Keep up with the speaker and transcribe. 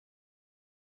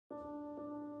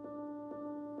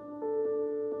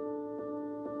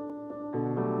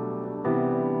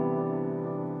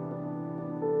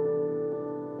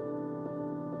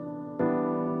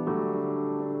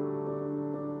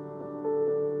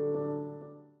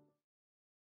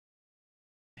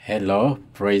Hello,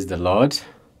 praise the Lord.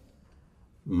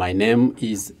 My name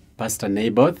is Pastor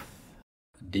Naboth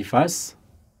Differs,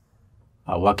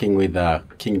 working with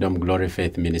Kingdom Glory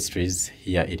Faith Ministries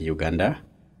here in Uganda,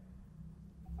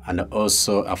 and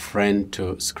also a friend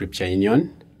to Scripture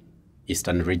Union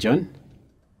Eastern Region.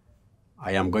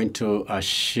 I am going to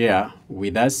share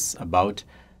with us about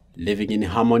living in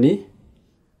harmony,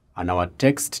 and our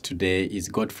text today is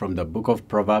got from the book of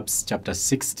Proverbs chapter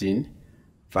 16,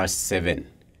 verse 7.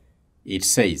 It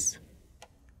says,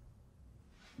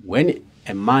 "When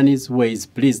a man's ways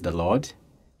please the Lord,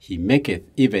 he maketh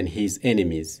even his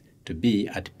enemies to be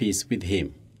at peace with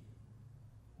him."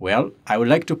 Well, I would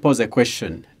like to pose a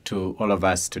question to all of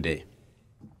us today.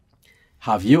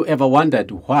 Have you ever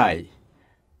wondered why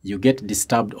you get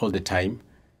disturbed all the time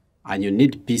and you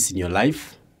need peace in your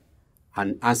life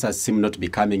and answers seem not to be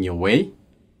coming your way?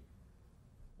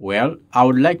 Well, I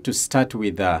would like to start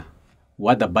with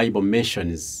what the Bible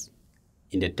mentions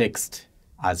in the text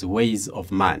as ways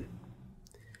of man.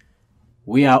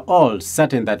 We are all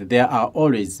certain that there are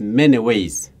always many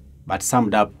ways, but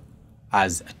summed up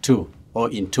as two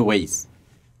or in two ways.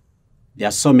 There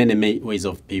are so many ways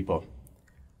of people.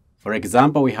 For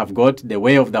example, we have got the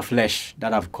way of the flesh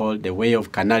that I've called the way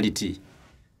of carnality.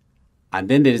 And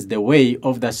then there is the way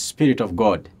of the Spirit of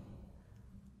God.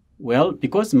 Well,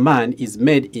 because man is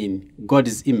made in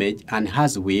God's image and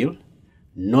has will,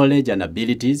 knowledge, and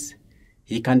abilities,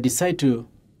 he can decide to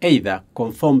either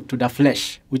conform to the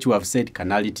flesh, which we have said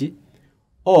carnality,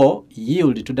 or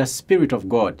yield to the Spirit of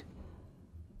God.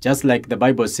 Just like the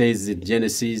Bible says in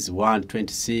Genesis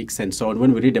 1:26 and so on.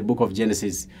 When we read the book of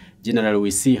Genesis, generally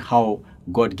we see how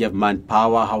God gave man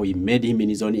power, how he made him in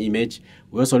his own image.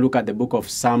 We also look at the book of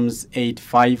Psalms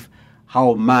 8:5,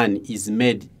 how man is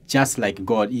made just like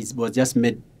God. He was just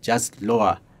made just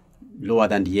lower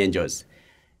than the angels.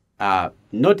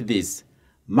 Note this.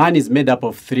 Man is made up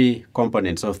of three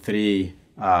components, of three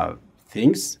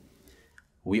things.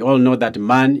 We all know that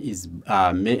man is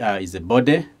a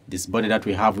body, this body that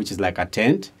we have, which is like a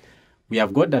tent. We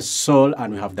have got the soul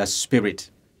and we have the spirit.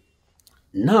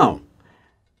 Now,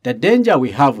 the danger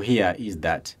we have here is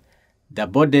that the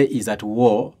body is at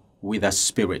war with the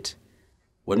spirit.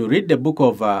 When we read the book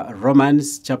of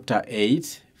Romans chapter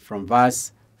 8, from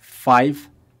verse 5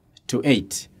 to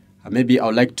 8, maybe I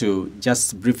would like to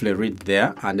just briefly read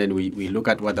there, and then we look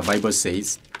at what the Bible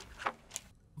says.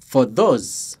 "For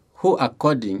those who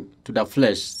according to the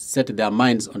flesh set their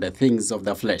minds on the things of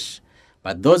the flesh,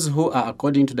 but those who are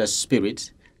according to the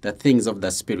Spirit, the things of the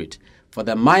Spirit. For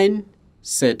the mind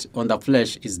set on the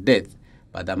flesh is death,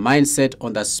 but the mind set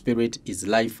on the Spirit is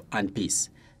life and peace.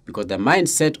 Because the mind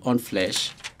set on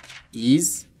flesh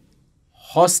is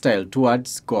hostile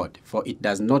towards God, for it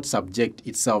does not subject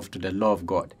itself to the law of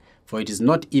God, for it is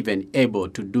not even able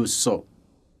to do so."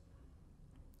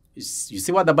 You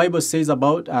see what the Bible says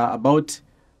about our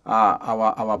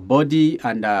body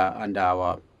and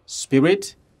our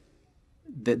spirit?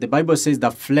 The Bible says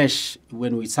the flesh,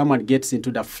 when someone gets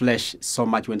into the flesh so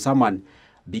much, when someone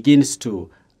begins to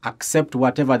accept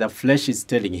whatever the flesh is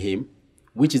telling him,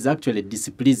 which is actually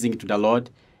displeasing to the Lord,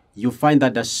 you find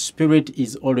that the spirit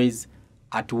is always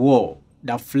at war.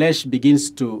 The flesh begins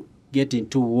to get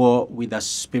into war with the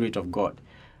Spirit of God.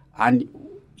 And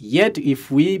yet,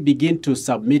 if we begin to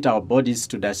submit our bodies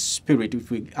to the Spirit, if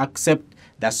we accept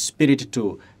the Spirit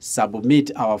to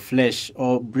submit our flesh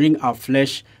or bring our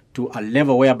flesh to a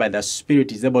level whereby the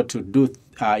Spirit is able to do,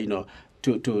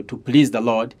 to please the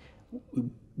Lord,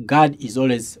 God is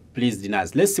always pleased in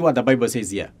us. Let's see what the Bible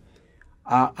says here.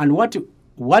 And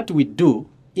what we do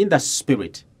in the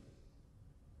Spirit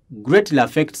greatly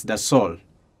affects the soul.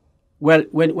 Well,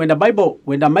 when the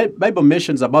Bible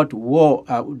mentions about war,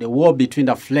 the war between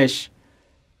the flesh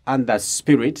and the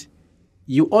spirit,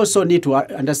 you also need to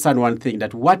understand one thing,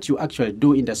 that what you actually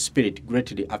do in the spirit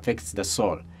greatly affects the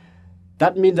soul.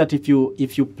 That means that if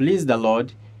you please the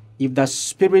Lord, if the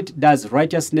Spirit does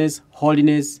righteousness,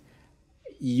 holiness,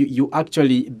 you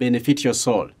actually benefit your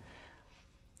soul.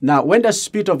 Now, when the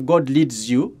Spirit of God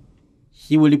leads you,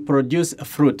 He will produce a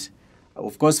fruit.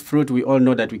 Of course, fruit, we all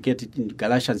know that we get it in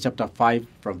Galatians chapter 5,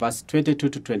 from verse 22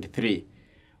 to 23.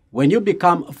 When you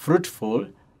become fruitful,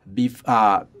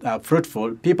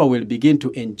 people will begin to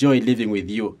enjoy living with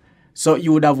you. So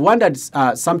you would have wondered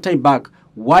some time back,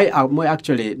 why am I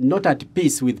actually not at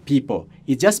peace with people?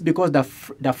 It's just because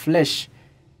the flesh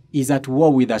is at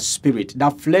war with the spirit.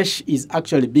 The flesh is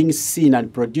actually being seen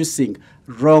and producing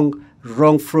wrong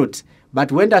fruit. But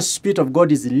when the Spirit of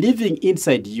God is living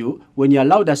inside you, when you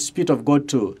allow the Spirit of God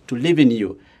to live in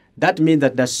you, that means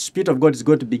that the Spirit of God is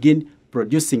going to begin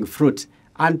producing fruit.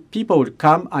 And people will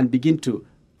come and begin to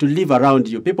to live around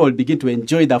you. People will begin to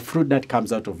enjoy the fruit that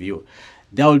comes out of you.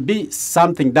 There will be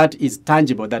something that is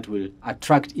tangible that will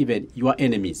attract even your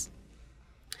enemies.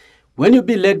 When you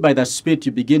be led by the Spirit,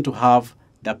 you begin to have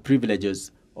the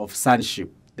privileges of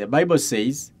sonship. The Bible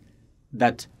says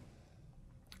that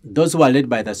those who are led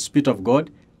by the Spirit of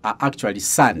God are actually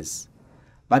sons.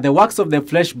 But the works of the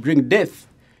flesh bring death.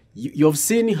 You've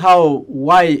seen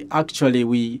why actually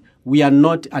we are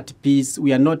not at peace,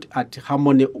 we are not at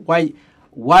harmony. Why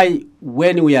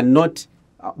when we are not,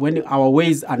 when our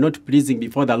ways are not pleasing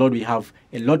before the Lord, we have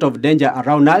a lot of danger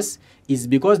around us, is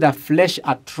because the flesh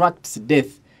attracts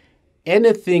death.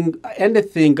 Anything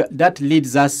that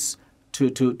leads us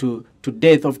to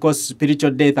death, of course,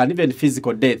 spiritual death and even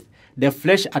physical death, the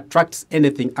flesh attracts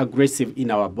anything aggressive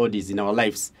in our bodies, in our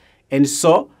lives. And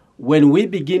so when we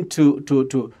begin to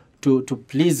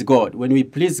please God, when we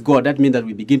please God, that means that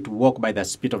we begin to walk by the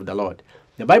Spirit of the Lord.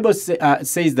 The Bible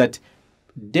says that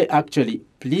actually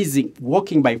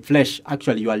walking by flesh,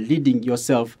 actually you are leading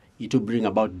yourself to bring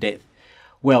about death.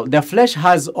 Well, the flesh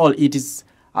has all its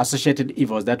associated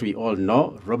evils that we all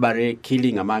know, robbery,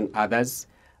 killing, among others.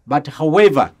 But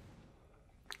however,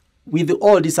 with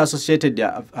all these associated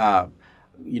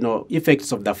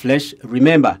effects of the flesh,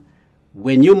 remember,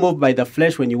 when you move by the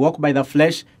flesh, when you walk by the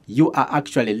flesh, you are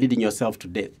actually leading yourself to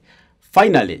death.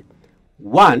 Finally,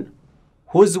 one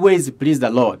whose ways please the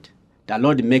Lord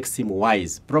makes him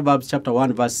wise. Proverbs chapter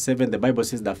 1 verse 7, the Bible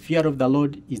says, the fear of the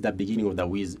Lord is the beginning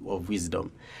of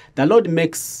wisdom. The Lord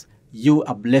makes you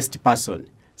a blessed person,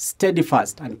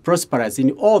 steadfast and prosperous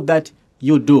in all that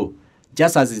you do.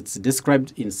 Just as it's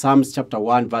described in Psalms chapter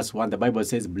 1 verse 1, the Bible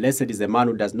says, blessed is the man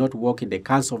who does not walk in the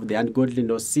counsel of the ungodly,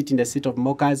 nor sit in the seat of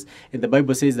mockers. And the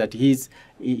Bible says that he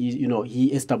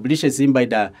establishes him by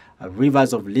the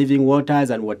rivers of living waters,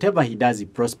 and whatever he does, he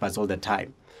prospers all the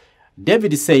time.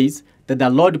 David says that the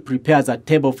Lord prepares a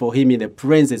table for him in the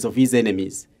presence of his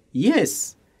enemies.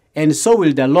 Yes, and so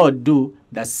will the Lord do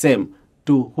the same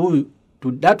to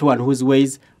that one whose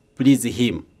ways please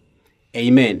him.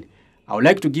 Amen. I would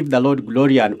like to give the Lord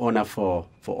glory and honor for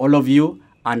all of you.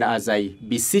 And as I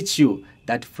beseech you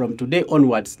that from today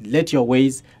onwards, let your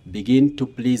ways begin to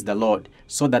please the Lord,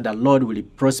 so that the Lord will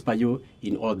prosper you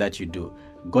in all that you do.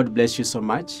 God bless you so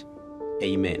much.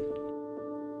 Amen.